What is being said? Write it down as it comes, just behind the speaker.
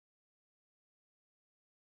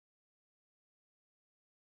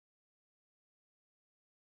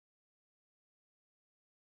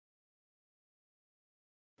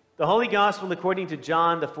The Holy Gospel according to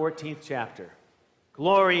John, the 14th chapter.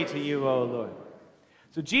 Glory to you, O Lord.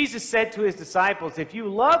 So Jesus said to his disciples, "If you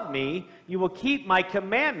love me, you will keep my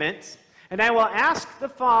commandments, and I will ask the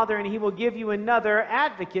Father, and he will give you another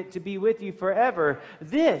advocate to be with you forever.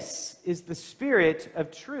 This is the Spirit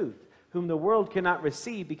of truth, whom the world cannot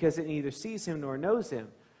receive because it neither sees him nor knows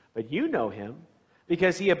him. But you know him,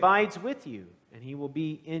 because he abides with you, and he will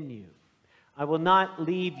be in you. I will not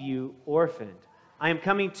leave you orphaned. I am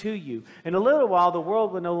coming to you. In a little while, the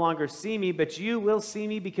world will no longer see me, but you will see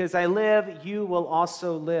me because I live. You will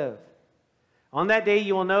also live. On that day,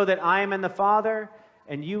 you will know that I am in the Father,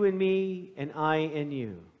 and you in me, and I in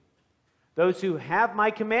you. Those who have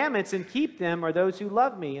my commandments and keep them are those who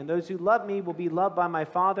love me, and those who love me will be loved by my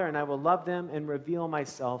Father, and I will love them and reveal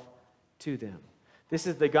myself to them." This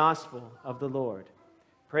is the gospel of the Lord.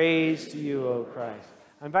 Praise to you, O Christ.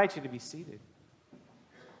 I invite you to be seated.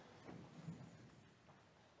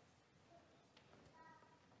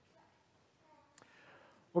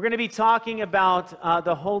 We're going to be talking about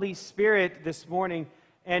the Holy Spirit this morning.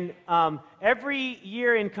 And every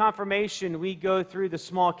year in confirmation, we go through the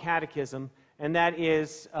small catechism, and that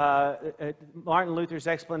is Martin Luther's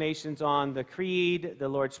explanations on the Creed, the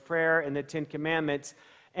Lord's Prayer, and the Ten Commandments.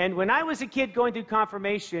 And when I was a kid going through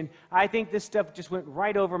confirmation, I think this stuff just went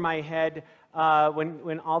right over my head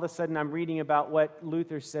when all of a sudden I'm reading about what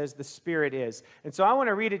Luther says the Spirit is. And so I want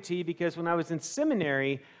to read it to you because when I was in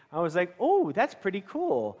seminary, I was like, oh, that's pretty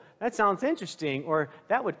cool. That sounds interesting, or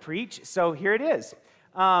that would preach. So here it is.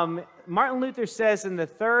 Martin Luther says in the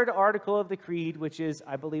third article of the Creed, which is,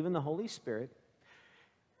 I believe in the Holy Spirit,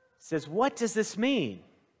 says, what does this mean?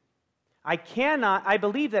 I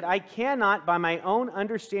believe that I cannot, by my own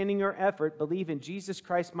understanding or effort, believe in Jesus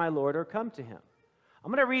Christ my Lord or come to him.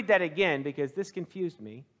 I'm going to read that again because this confused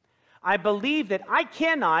me. I believe that I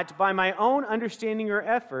cannot, by my own understanding or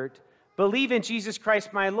effort, believe in Jesus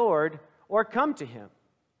Christ my Lord or come to him.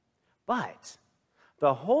 But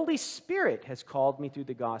the Holy Spirit has called me through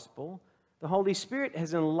the gospel. The Holy Spirit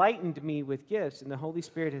has enlightened me with gifts, and the Holy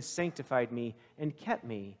Spirit has sanctified me and kept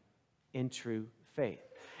me in true faith.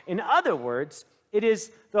 In other words, it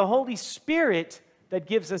is the Holy Spirit that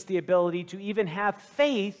gives us the ability to even have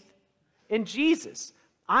faith in Jesus.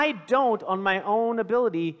 I don't, on my own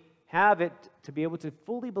ability, have it to be able to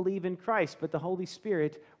fully believe in Christ, but the Holy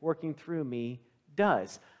Spirit working through me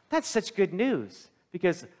does. That's such good news,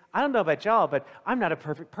 because I don't know about y'all, but I'm not a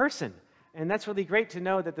perfect person. And that's really great to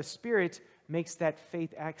know that the Spirit makes that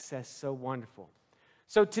faith access so wonderful.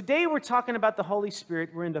 So today we're talking about the Holy Spirit.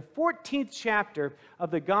 We're in the 14th chapter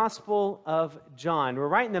of the Gospel of John. We're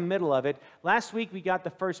right in the middle of it. Last week we got the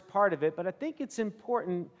first part of it, but I think it's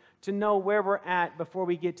important to know where we're at before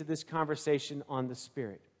we get to this conversation on the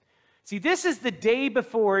Spirit. See, this is the day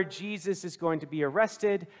before Jesus is going to be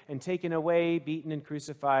arrested and taken away, beaten and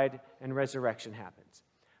crucified, and resurrection happens.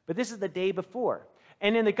 But this is the day before.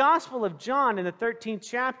 And in the Gospel of John, in the 13th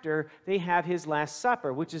chapter, they have his Last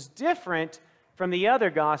Supper, which is different from the other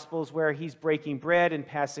Gospels where he's breaking bread and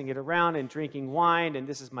passing it around and drinking wine, and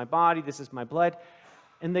this is my body, this is my blood.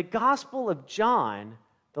 In the Gospel of John,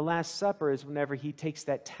 the Last Supper is whenever he takes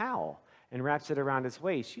that towel and wraps it around his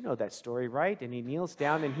waist. You know that story, right? And he kneels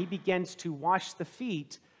down and he begins to wash the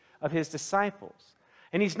feet of his disciples.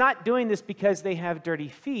 And he's not doing this because they have dirty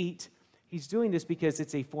feet. He's doing this because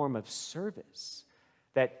it's a form of service,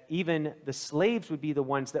 that even the slaves would be the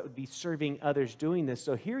ones that would be serving others doing this.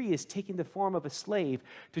 So here he is taking the form of a slave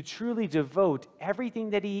to truly devote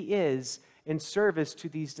everything that he is in service to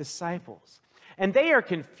these disciples. And they are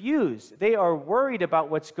confused. They are worried about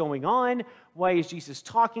what's going on. Why is Jesus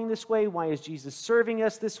talking this way? Why is Jesus serving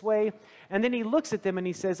us this way? And then he looks at them and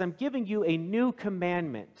he says, I'm giving you a new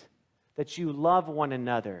commandment, that you love one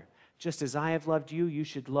another. Just as I have loved you, you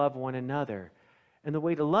should love one another. And the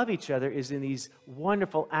way to love each other is in these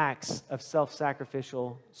wonderful acts of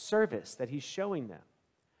self-sacrificial service that he's showing them.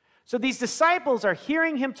 So these disciples are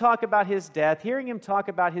hearing him talk about his death, hearing him talk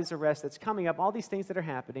about his arrest that's coming up, all these things that are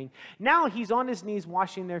happening. Now he's on his knees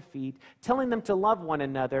washing their feet, telling them to love one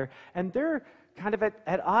another, and they're kind of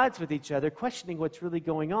at odds with each other, questioning what's really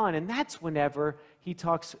going on. And that's whenever he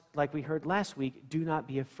talks, like we heard last week, do not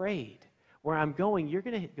be afraid. Where I'm going, you're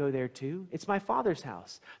going to go there too. It's my Father's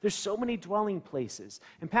house. There's so many dwelling places.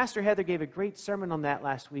 And Pastor Heather gave a great sermon on that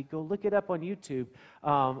last week. Go look it up on YouTube.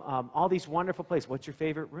 All these wonderful places. What's your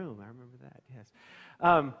favorite room? I remember that,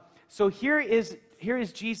 yes. So here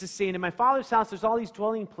is Jesus saying, in my Father's house, there's all these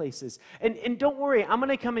dwelling places. And don't worry, I'm going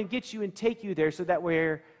to come and get you and take you there so that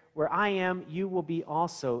where I am, you will be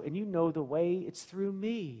also. And you know the way, it's through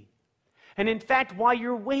me. And in fact, while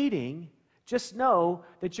you're waiting, just know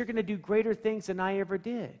that you're going to do greater things than I ever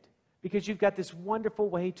did, because you've got this wonderful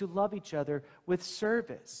way to love each other with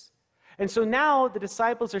service. And so now the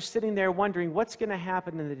disciples are sitting there wondering what's going to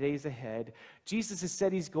happen in the days ahead. Jesus has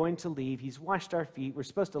said he's going to leave. He's washed our feet. We're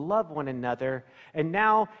supposed to love one another. And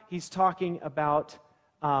now he's talking about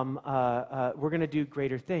we're going to do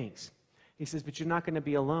greater things. He says, but you're not going to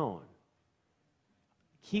be alone.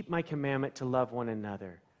 Keep my commandment to love one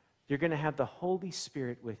another. You're going to have the Holy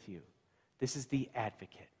Spirit with you. This is the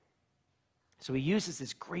advocate. So he uses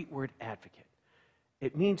this great word, advocate.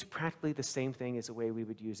 It means practically the same thing as the way we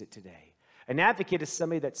would use it today. An advocate is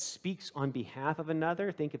somebody that speaks on behalf of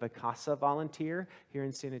another. Think of a CASA volunteer here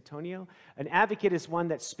in San Antonio. An advocate is one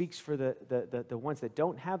that speaks for the ones that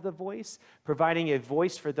don't have the voice, providing a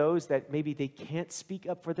voice for those that maybe they can't speak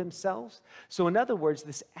up for themselves. So in other words,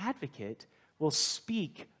 this advocate will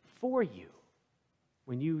speak for you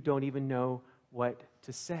when you don't even know what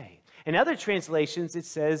to say. In other translations, it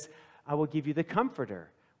says, I will give you the comforter,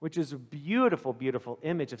 which is a beautiful, beautiful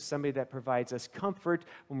image of somebody that provides us comfort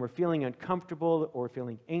when we're feeling uncomfortable or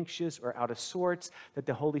feeling anxious or out of sorts, that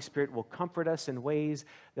the Holy Spirit will comfort us in ways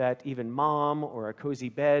that even mom or a cozy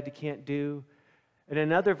bed can't do. In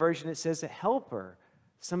another version, it says a helper,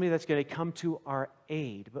 somebody that's going to come to our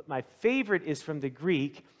aid. But my favorite is from the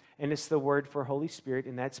Greek, and it's the word for Holy Spirit,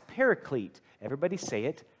 and that's paraclete. Everybody say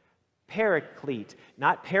it. Paraclete,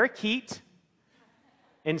 not parakeet.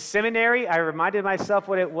 In seminary, I reminded myself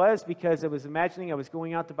what it was because I was imagining I was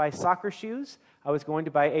going out to buy soccer shoes. I was going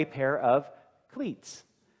to buy a pair of cleats.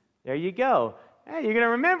 There you go. Hey, you're going to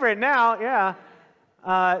remember it now,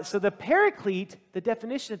 yeah. So the paraclete, the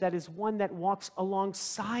definition of that is one that walks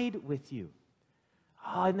alongside with you.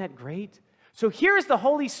 Oh, isn't that great? So here's the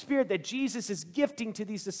Holy Spirit that Jesus is gifting to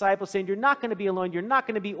these disciples, saying, you're not going to be alone. You're not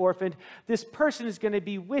going to be orphaned. This person is going to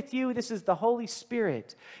be with you. This is the Holy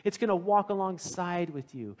Spirit. It's going to walk alongside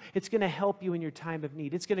with you. It's going to help you in your time of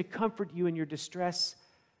need. It's going to comfort you in your distress.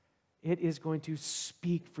 It is going to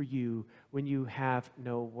speak for you when you have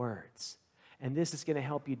no words. And this is going to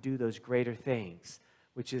help you do those greater things,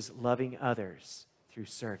 which is loving others through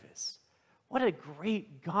service. What a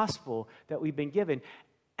great gospel that we've been given.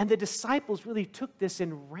 And the disciples really took this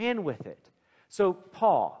and ran with it. So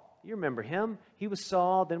Paul, you remember him. He was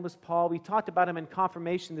Saul, then was Paul. We talked about him in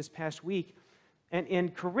confirmation this past week. And in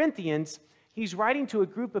Corinthians, he's writing to a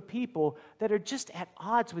group of people that are just at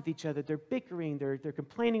odds with each other. They're bickering. They're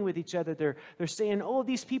complaining with each other. They're saying, oh,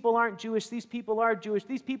 these people aren't Jewish. These people are Jewish.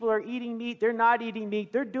 These people are eating meat. They're not eating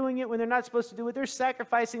meat. They're doing it when they're not supposed to do it. They're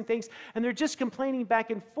sacrificing things. And they're just complaining back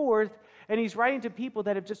and forth. And he's writing to people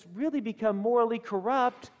that have just really become morally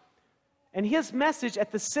corrupt. And his message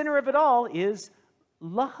at the center of it all is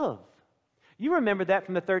love. You remember that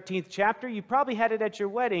from the 13th chapter. You probably had it at your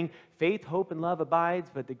wedding. Faith, hope, and love abides,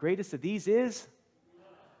 but the greatest of these is?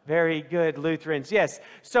 Very good, Lutherans. Yes.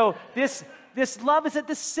 So this love is at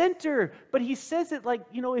the center. But he says it like,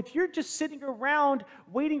 if you're just sitting around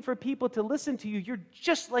waiting for people to listen to you, you're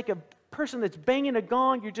just like a person that's banging a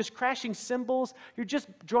gong. You're just crashing cymbals. You're just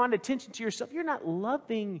drawing attention to yourself. You're not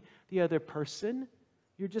loving the other person.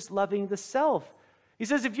 You're just loving the self. He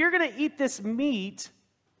says, if you're going to eat this meat,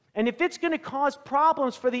 and if it's going to cause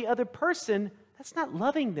problems for the other person, that's not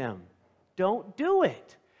loving them. Don't do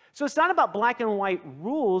it. So it's not about black and white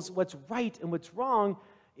rules. What's right and what's wrong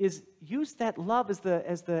is use that love as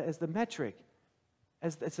the metric,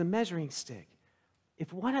 as the measuring stick.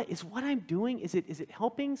 If what I'm doing, is it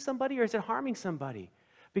helping somebody or is it harming somebody?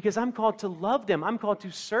 Because I'm called to love them. I'm called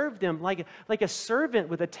to serve them like a servant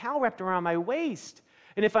with a towel wrapped around my waist.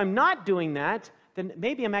 And if I'm not doing that, then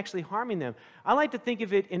maybe I'm actually harming them. I like to think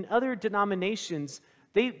of it in other denominations.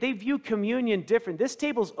 They view communion different. This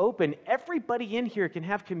table's open. Everybody in here can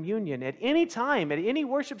have communion at any time, at any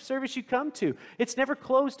worship service you come to. It's never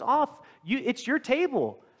closed off. It's your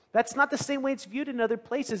table. That's not the same way it's viewed in other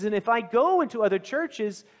places. And if I go into other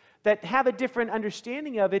churches that have a different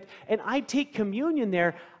understanding of it, and I take communion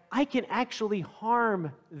there, I can actually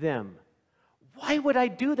harm them. Why would I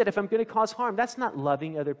do that if I'm going to cause harm? That's not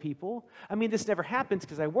loving other people. I mean, this never happens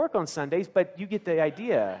because I work on Sundays, but you get the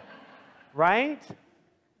idea, right?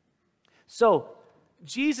 So,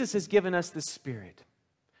 Jesus has given us the Spirit.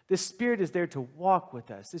 The Spirit is there to walk with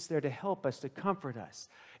us. It's there to help us, to comfort us.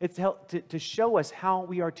 It's to show us how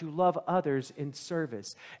we are to love others in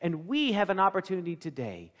service. And we have an opportunity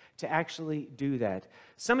today to actually do that.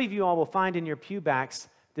 Some of you all will find in your pew backs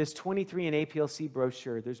this 23 and APLC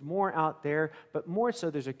brochure. There's more out there, but more so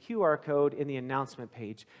there's a QR code in the announcement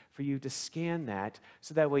page for you to scan that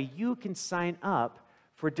so that way you can sign up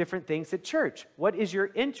for different things at church. What is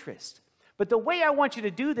your interest? But the way I want you to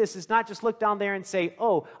do this is not just look down there and say,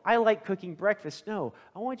 oh, I like cooking breakfast. No,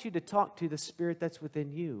 I want you to talk to the Spirit that's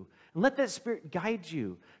within you. And let that Spirit guide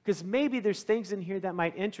you. Because maybe there's things in here that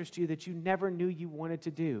might interest you that you never knew you wanted to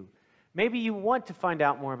do. Maybe you want to find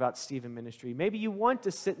out more about Stephen Ministry. Maybe you want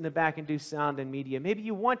to sit in the back and do sound and media. Maybe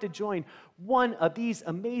you want to join one of these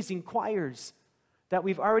amazing choirs that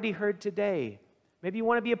we've already heard today. Maybe you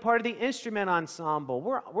want to be a part of the instrument ensemble.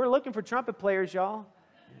 We're looking for trumpet players, y'all.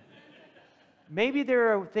 Maybe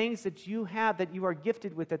there are things that you have that you are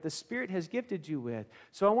gifted with, that the Spirit has gifted you with.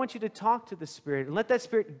 So I want you to talk to the Spirit and let that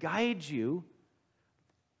Spirit guide you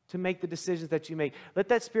to make the decisions that you make. Let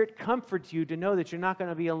that Spirit comfort you to know that you're not going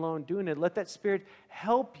to be alone doing it. Let that Spirit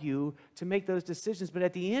help you to make those decisions. But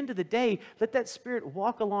at the end of the day, let that Spirit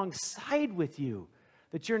walk alongside with you,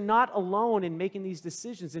 that you're not alone in making these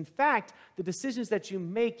decisions. In fact, the decisions that you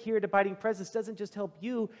make here at Abiding Presence doesn't just help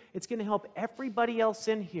you, it's going to help everybody else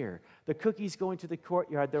in here. The cookies going to the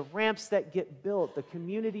courtyard, the ramps that get built, the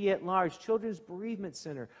community at large, Children's Bereavement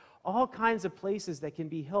Center, all kinds of places that can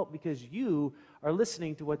be helped because you are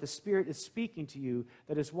listening to what the Spirit is speaking to you,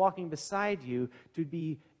 that is walking beside you to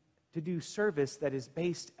do service that is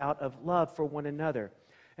based out of love for one another.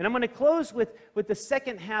 And I'm going to close with the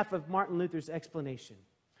second half of Martin Luther's explanation.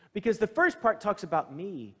 Because the first part talks about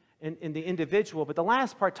me and the individual, but the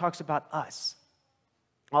last part talks about us,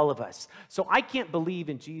 all of us. So I can't believe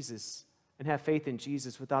in Jesus and have faith in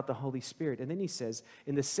Jesus without the Holy Spirit. And then he says,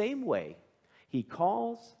 in the same way, he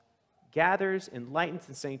calls, gathers, enlightens,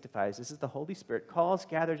 and sanctifies. This is the Holy Spirit. Calls,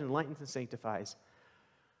 gathers, enlightens, and sanctifies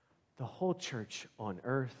the whole church on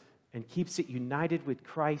earth and keeps it united with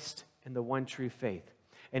Christ and the one true faith.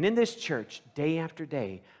 And in this church, day after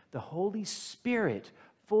day, the Holy Spirit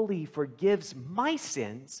fully forgives my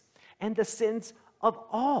sins and the sins of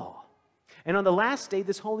all. And on the last day,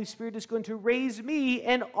 this Holy Spirit is going to raise me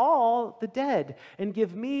and all the dead and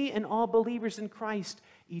give me and all believers in Christ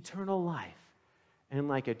eternal life. And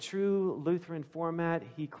like a true Lutheran format,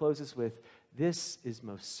 he closes with, this is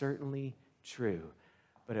most certainly true.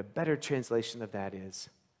 But a better translation of that is,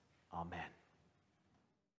 Amen.